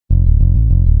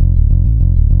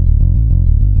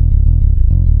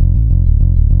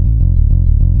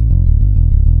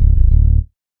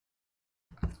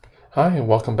Hi, and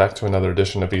welcome back to another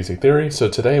edition of Easy Theory. So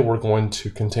today we're going to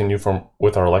continue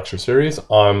with our lecture series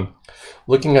on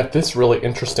looking at this really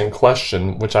interesting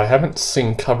question, which I haven't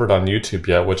seen covered on YouTube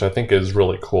yet, which I think is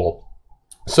really cool.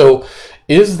 So,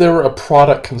 is there a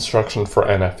product construction for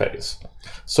NFAs?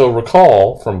 So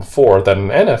recall from before that an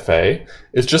NFA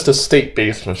is just a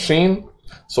state-based machine.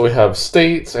 So we have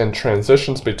states and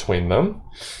transitions between them.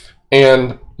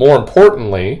 And more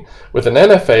importantly, with an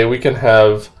NFA, we can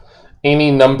have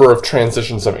any number of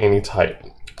transitions of any type.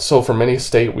 So from any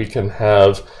state, we can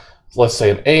have, let's say,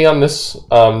 an A on this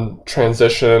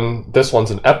transition. This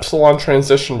one's an epsilon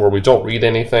transition where we don't read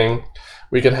anything.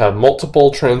 We can have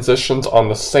multiple transitions on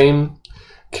the same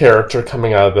character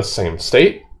coming out of the same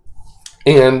state.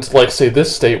 And like, say,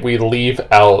 this state, we leave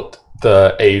out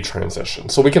the A transition.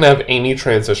 So we can have any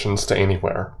transitions to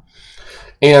anywhere.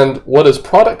 And what is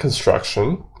product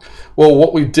construction? Well,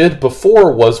 what we did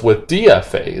before was with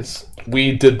DFAs.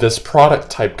 We did this product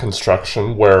type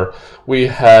construction where we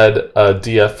had a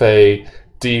DFA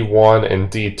D1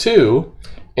 and D2,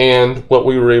 and what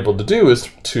we were able to do is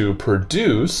to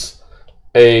produce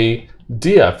a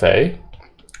DFA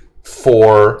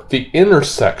for the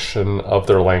intersection of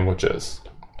their languages.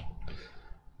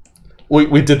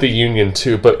 We did the union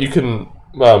too, but you can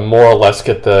more or less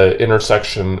get the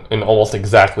intersection in almost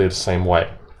exactly the same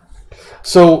way.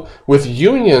 So with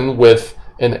union with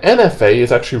an NFA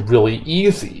is actually really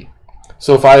easy.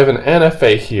 So if I have an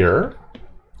NFA here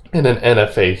and an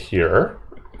NFA here,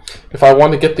 if I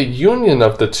want to get the union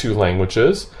of the two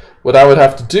languages, what I would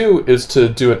have to do is to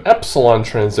do an epsilon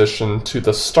transition to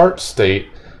the start state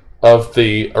of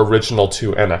the original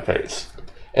two NFAs.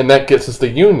 And that gets us the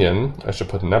union. I should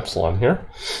put an epsilon here,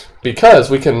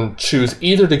 because we can choose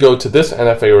either to go to this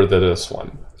NFA or to this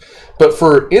one. But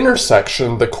for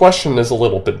intersection, the question is a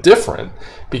little bit different,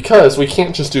 because we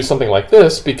can't just do something like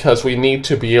this, because we need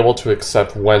to be able to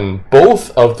accept when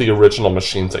both of the original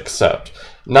machines accept,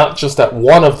 not just that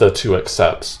one of the two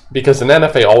accepts, because an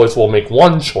NFA always will make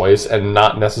one choice and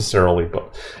not necessarily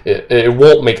both. It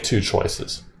won't make two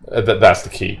choices. That's the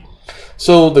key.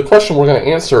 So the question we're going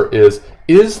to answer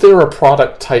is there a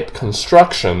product type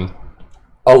construction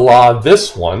a la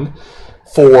this one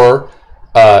for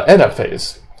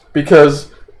NFAs? Because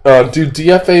do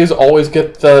DFAs always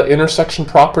get the intersection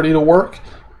property to work,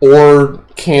 or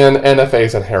can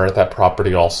NFAs inherit that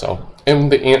property also? And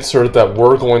the answer that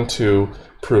we're going to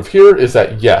prove here is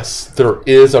that yes, there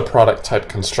is a product type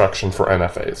construction for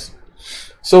NFAs.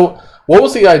 So what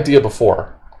was the idea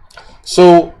before?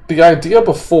 So the idea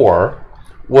before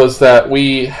was that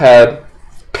we had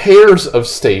pairs of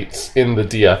states in the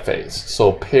DFAs.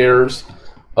 So pairs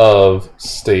of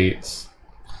states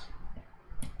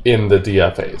in the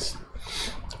DFAs.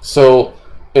 So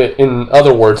in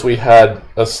other words, we had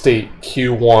a state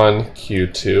Q1,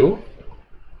 Q2.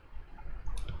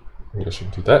 I should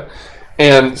do that.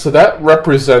 And so that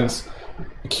represents,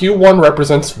 Q1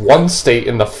 represents one state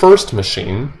in the first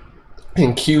machine,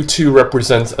 and Q2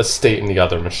 represents a state in the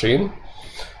other machine.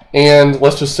 And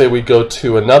let's just say we go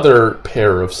to another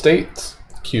pair of states,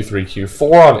 Q3,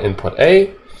 Q4 on input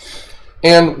A.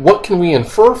 And what can we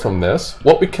infer from this?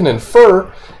 What we can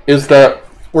infer is that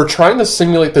we're trying to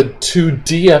simulate the two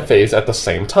DFAs at the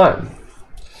same time.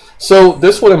 So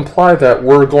this would imply that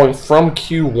we're going from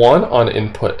Q1 on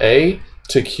input A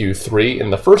to Q3 in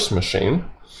the first machine.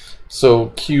 So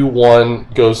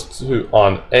Q1 goes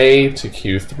on A to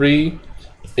Q3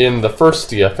 in the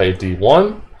first DFA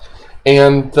D1.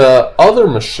 And the other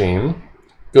machine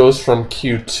goes from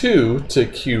Q2 to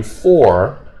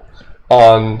Q4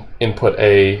 on input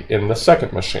A in the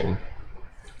second machine.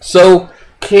 So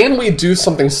can we do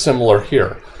something similar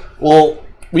here? Well,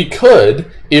 we could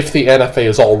if the NFA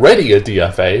is already a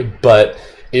DFA, but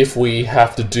if we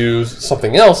have to do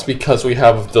something else because we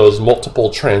have those multiple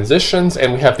transitions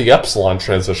and we have the epsilon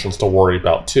transitions to worry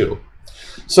about too.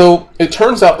 So it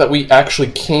turns out that we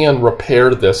actually can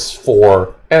repair this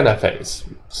for NFAs.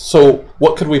 So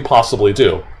what could we possibly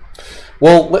do?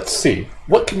 Well, let's see.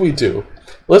 What can we do?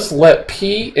 Let's let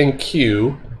P and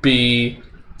Q be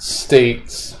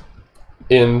states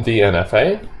in the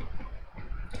NFA.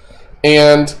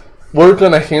 And we're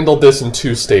going to handle this in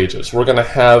two stages. We're going to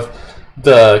have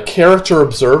the character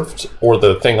observed, or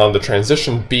the thing on the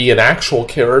transition, be an actual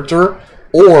character,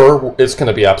 or it's going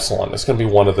to be epsilon. It's going to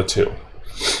be one of the two.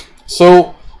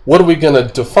 So what are we going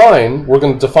to define? We're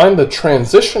going to define the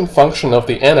transition function of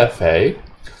the NFA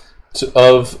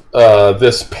of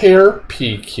this pair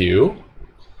PQ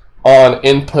on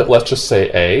input, let's just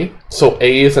say A. So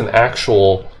A is an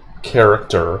actual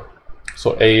character.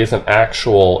 So A is an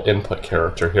actual input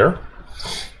character here.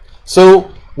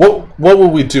 So what will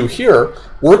we do here?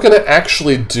 We're going to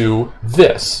actually do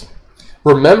this.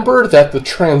 Remember that the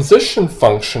transition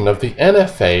function of the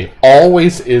NFA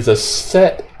always is a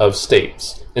set of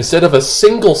states. Instead of a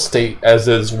single state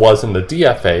as was in the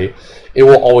DFA, it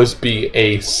will always be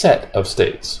a set of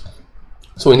states.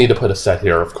 So we need to put a set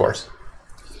here, of course.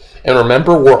 And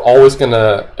remember, we're always going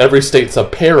to, every state's a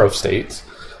pair of states.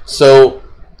 So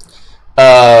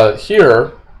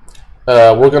here,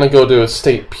 we're going to go to a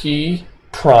state P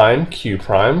prime, Q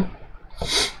prime.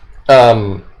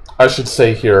 I should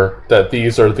say here that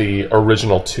these are the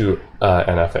original two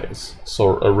NFAs.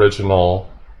 So original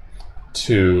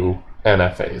two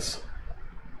NFAs.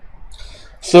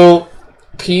 So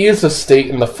P is a state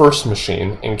in the first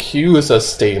machine, and Q is a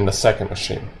state in the second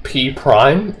machine. P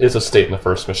prime is a state in the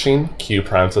first machine, Q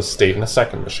prime is a state in the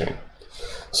second machine.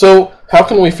 So how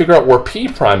can we figure out where P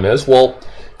prime is? Well,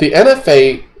 the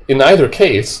NFA, in either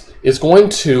case, is going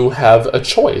to have a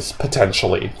choice,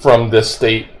 potentially, from this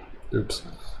state,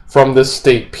 from this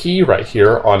state P right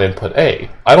here on input A.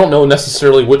 I don't know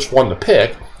necessarily which one to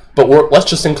pick, but let's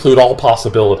just include all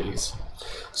possibilities.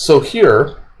 So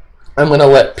here, I'm going to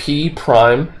let P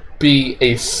prime be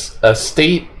a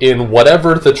state in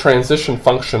whatever the transition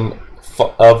function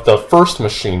of the first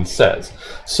machine says.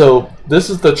 So this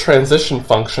is the transition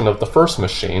function of the first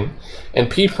machine, and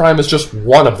P prime is just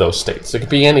one of those states. It could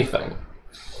be anything.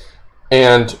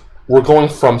 And we're going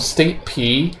from state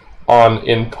P on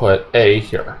input A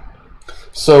here.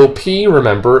 So P,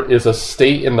 remember, is a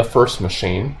state in the first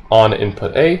machine on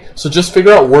input A. So just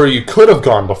figure out where you could have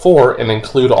gone before and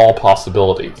include all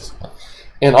possibilities.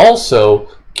 And also,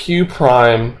 Q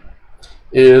prime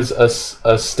is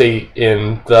a state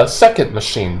in the second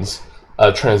machine's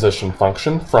transition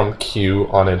function from Q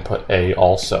on input A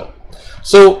also.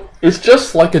 So it's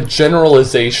just like a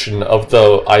generalization of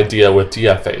the idea with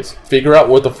DFAs. Figure out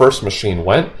where the first machine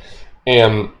went,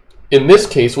 and in this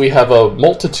case, we have a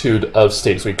multitude of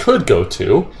states we could go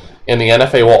to, and the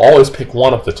NFA will always pick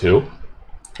one of the two.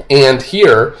 And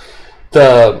here,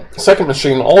 the second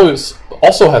machine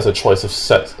also has a choice of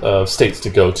set of states to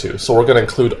go to. So we're going to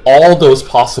include all those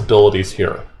possibilities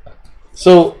here.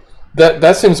 So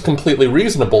that seems completely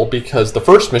reasonable, because the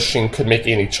first machine could make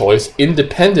any choice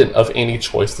independent of any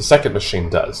choice the second machine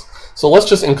does. So let's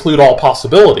just include all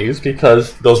possibilities,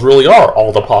 because those really are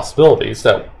all the possibilities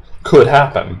that could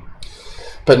happen.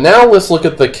 But now let's look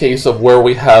at the case of where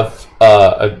we have,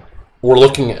 we're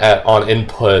looking at on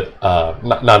input,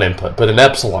 not input, but an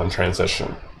epsilon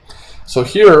transition. So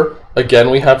here,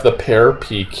 again, we have the pair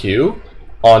PQ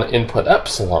on input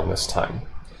epsilon this time.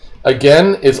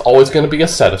 Again, it's always going to be a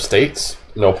set of states,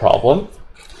 no problem.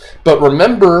 But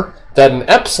remember that an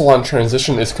epsilon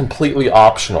transition is completely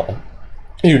optional.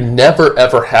 You never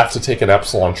ever have to take an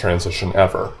epsilon transition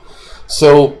ever.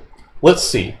 So let's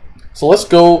see. So let's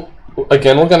go.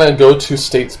 Again, we're going to go to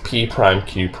states P prime,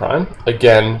 Q prime.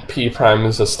 Again, P prime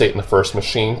is a state in the first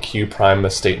machine, Q prime a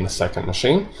state in the second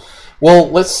machine.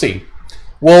 Well, let's see.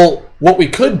 Well, what we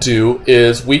could do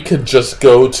is we could just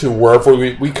go to wherever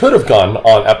we could have gone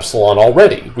on epsilon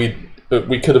already.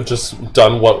 We could have just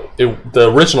done what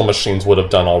the original machines would have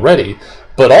done already.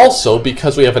 But also,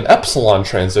 because we have an epsilon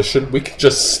transition, we could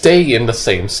just stay in the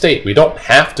same state. We don't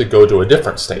have to go to a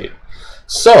different state.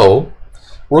 So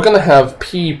we're going to have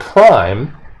P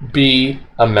prime be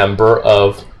a member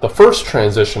of the first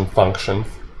transition function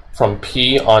from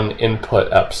P on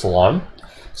input epsilon.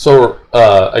 So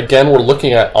again, we're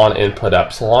looking at on input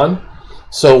epsilon.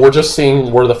 So we're just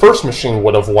seeing where the first machine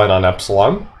would have went on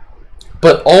epsilon.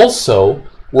 But also,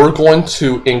 we're going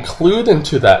to include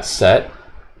into that set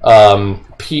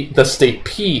the state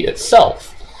P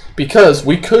itself. Because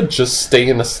we could just stay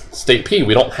in the state P.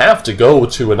 We don't have to go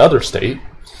to another state.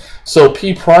 So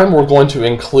P prime, we're going to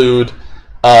include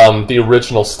the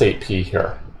original state P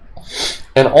here.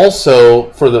 And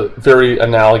also, for the very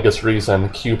analogous reason,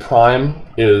 Q prime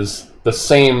is the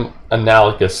same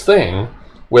analogous thing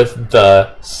with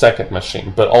the second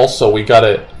machine. But also, we got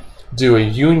to do a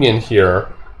union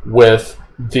here with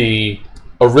the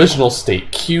original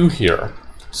state Q here.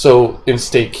 So in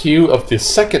state Q of the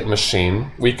second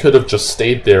machine, we could have just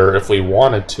stayed there if we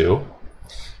wanted to,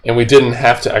 and we didn't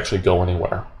have to actually go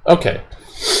anywhere. Okay,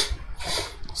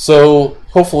 so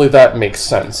hopefully that makes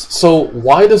sense. So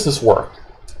why does this work?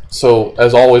 So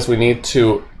as always, we need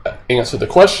to answer the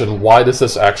question, why does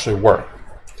this actually work?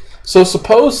 So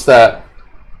suppose that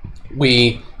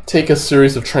we take a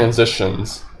series of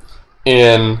transitions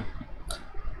in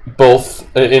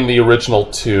the original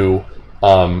two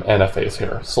NFAs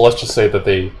here. So let's just say that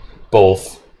they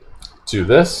both do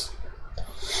this.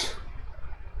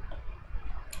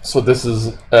 So this is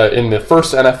in the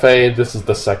first NFA, this is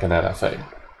the second NFA.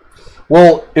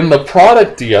 Well, in the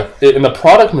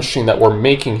product machine that we're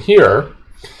making here,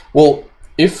 well,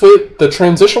 if the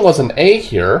transition was an A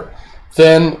here,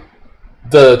 then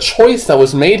the choice that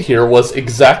was made here was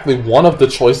exactly one of the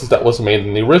choices that was made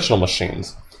in the original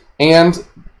machines. And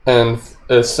a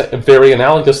very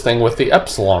analogous thing with the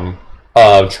epsilon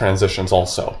transitions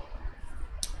also.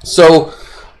 So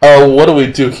what do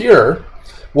we do here?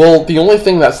 Well, the only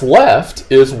thing that's left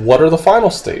is what are the final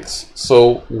states.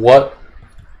 So what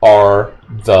are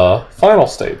the final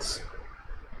states?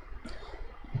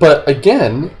 But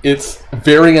again, it's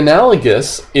very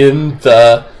analogous in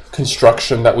the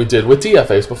construction that we did with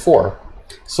DFAs before.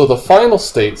 So the final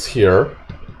states here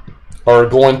are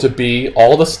going to be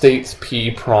all the states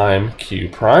P prime, Q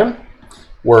prime,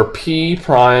 where P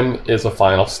prime is a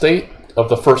final state of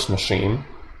the first machine,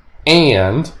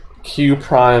 and Q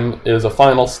prime is a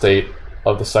final state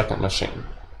of the second machine.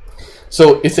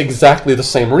 So it's exactly the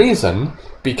same reason,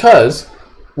 because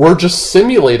we're just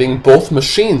simulating both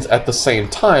machines at the same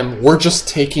time. We're just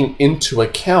taking into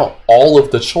account all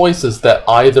of the choices that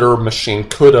either machine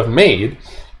could have made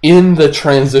in the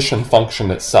transition function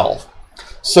itself.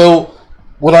 So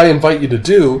what I invite you to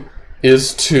do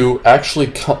is to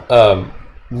actually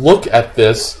look at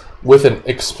this with an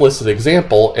explicit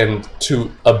example and to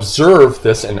observe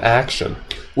this in action.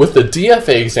 With the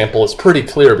DFA example, it's pretty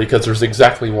clear because there's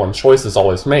exactly one choice is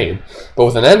always made. But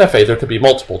with an NFA, there could be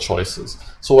multiple choices.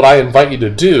 So what I invite you to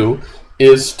do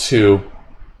is to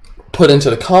put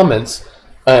into the comments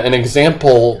an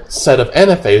example set of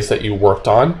NFAs that you worked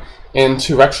on, and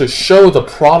to actually show the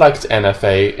product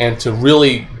NFA and to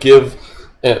really give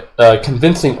a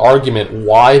convincing argument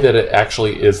why that it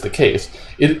actually is the case.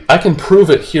 I can prove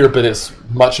it here, but it's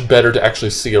much better to actually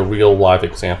see a real live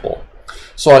example.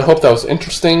 So I hope that was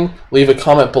interesting. Leave a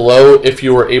comment below if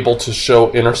you were able to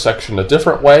show intersection a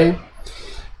different way.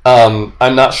 I'm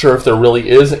not sure if there really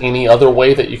is any other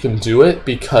way that you can do it,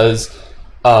 because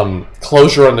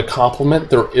closure under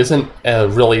complement, there isn't a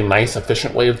really nice,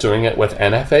 efficient way of doing it with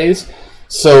NFAs.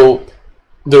 So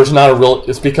there's not a real,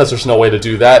 it's because there's no way to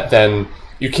do that, then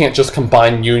you can't just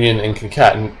combine union and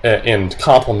concatenate and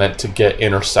complement to get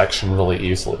intersection really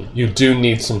easily. You do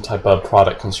need some type of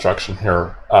product construction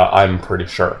here, I'm pretty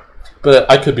sure.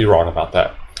 But I could be wrong about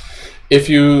that. If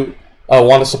you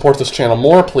want to support this channel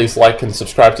more, please like and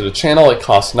subscribe to the channel. It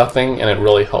costs nothing and it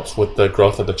really helps with the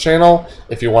growth of the channel.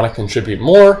 If you want to contribute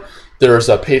more, there's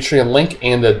a Patreon link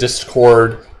and a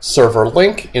Discord server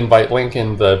link, invite link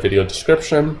in the video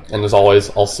description. And as always,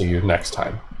 I'll see you next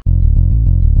time.